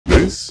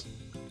this is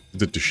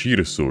the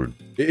Tushita sword.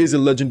 It is a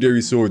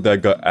legendary sword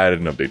that got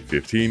added in update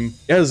 15.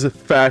 It has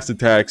fast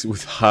attacks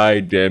with high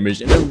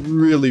damage and a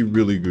really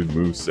good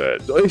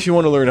moveset. So if you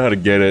want to learn how to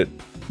get it,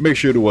 make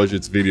sure to watch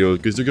its video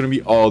because there are going to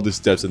be all the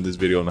steps in this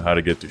video on how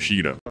to get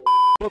Tushita.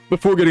 But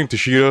before getting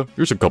Tushita,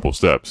 there's a couple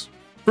steps.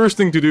 First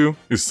thing to do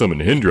is summon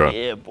Hindra.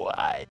 Yeah,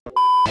 boy.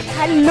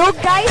 Hello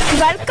guys,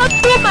 welcome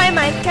to my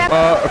Minecraft.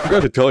 I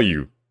forgot to tell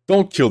you,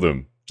 don't kill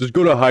them. Just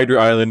go to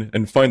Hydra Island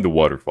and find the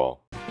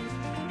waterfall.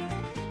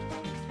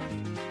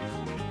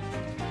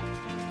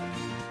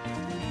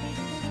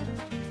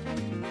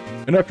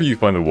 And after you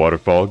find the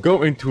waterfall,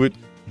 go into it,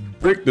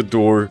 break the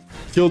door,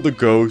 kill the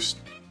ghost,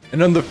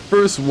 and on the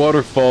first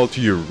waterfall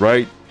to your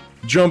right,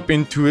 jump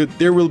into it.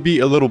 There will be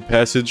a little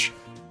passage.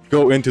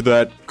 Go into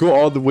that, go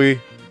all the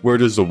way where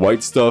there's the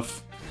white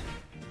stuff.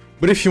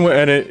 But if you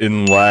went it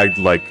and lagged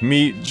like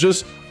me,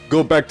 just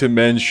go back to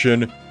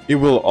mansion. It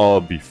will all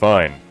be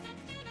fine.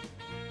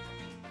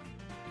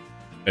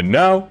 And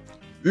now,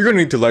 you're gonna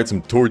need to light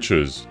some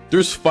torches.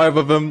 There's 5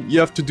 of them. You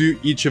have to do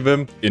each of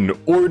them in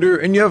order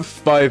and you have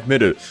 5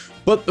 minutes.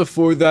 But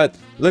before that,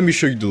 let me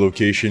show you the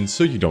location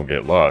so you don't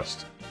get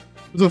lost.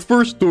 The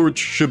first torch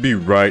should be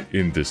right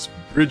in this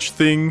bridge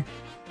thing.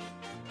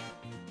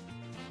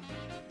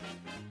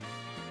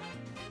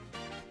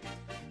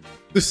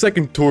 The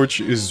second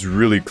torch is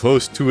really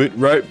close to it,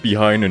 right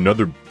behind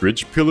another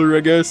bridge pillar,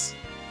 I guess.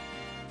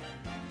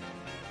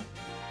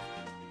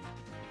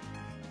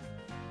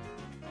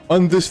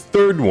 On this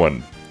third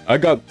one, I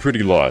got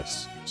pretty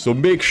lost. So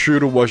make sure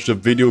to watch the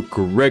video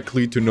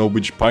correctly to know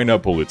which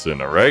pineapple it's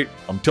in, alright?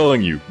 I'm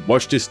telling you,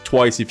 watch this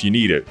twice if you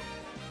need it.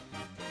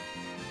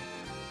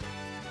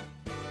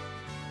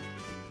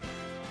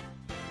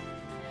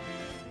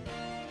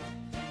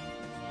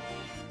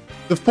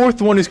 The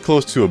fourth one is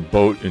close to a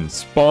boat in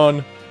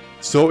spawn,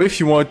 so if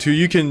you want to,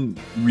 you can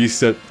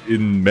reset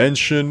in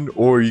mansion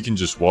or you can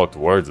just walk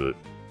towards it.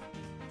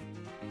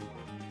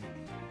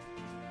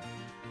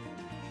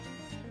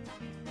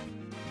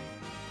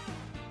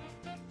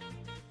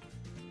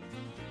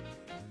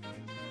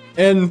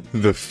 And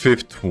the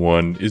fifth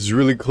one is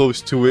really close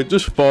to it.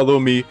 Just follow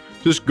me,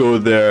 just go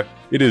there.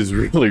 It is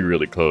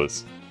really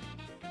close.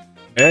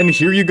 And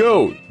here you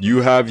go.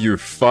 You have your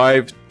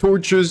 5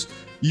 torches.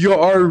 You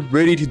are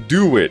ready to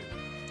do it.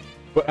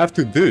 But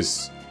after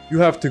this, you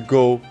have to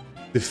go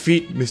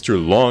defeat Mr.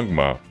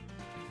 Longma.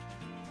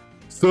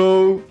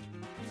 So,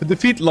 to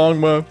defeat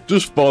Longma,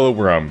 just follow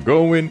where I'm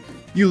going.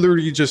 You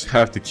literally just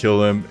have to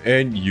kill him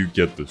and you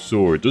get the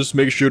sword. Just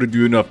make sure to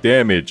do enough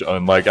damage,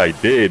 unlike I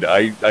did.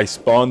 I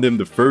spawned him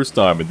the first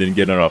time and didn't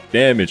get enough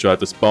damage, so I have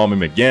to spawn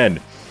him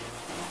again.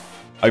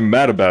 I'm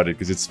mad about it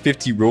because it's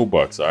 50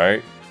 Robux,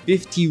 alright?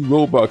 50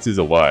 Robux is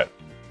a lot.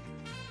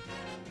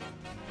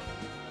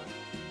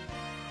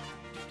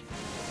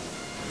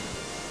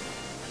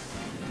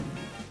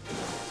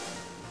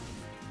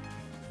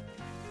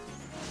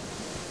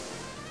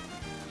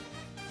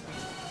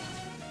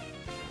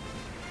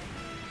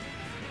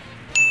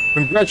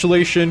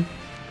 Congratulations,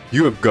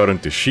 you have gotten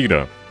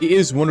Tushita. It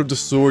is one of the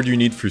swords you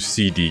need for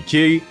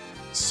CDK,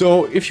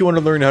 so if you want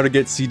to learn how to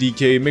get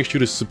CDK, make sure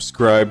to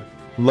subscribe,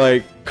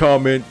 like,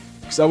 comment,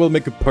 because I will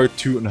make a part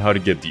 2 on how to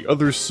get the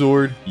other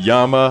sword,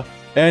 Yama,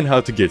 and how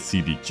to get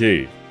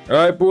CDK.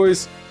 Alright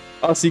boys,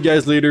 I'll see you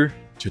guys later,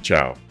 ciao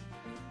ciao.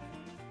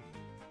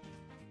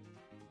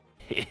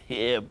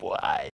 Yeah, boy.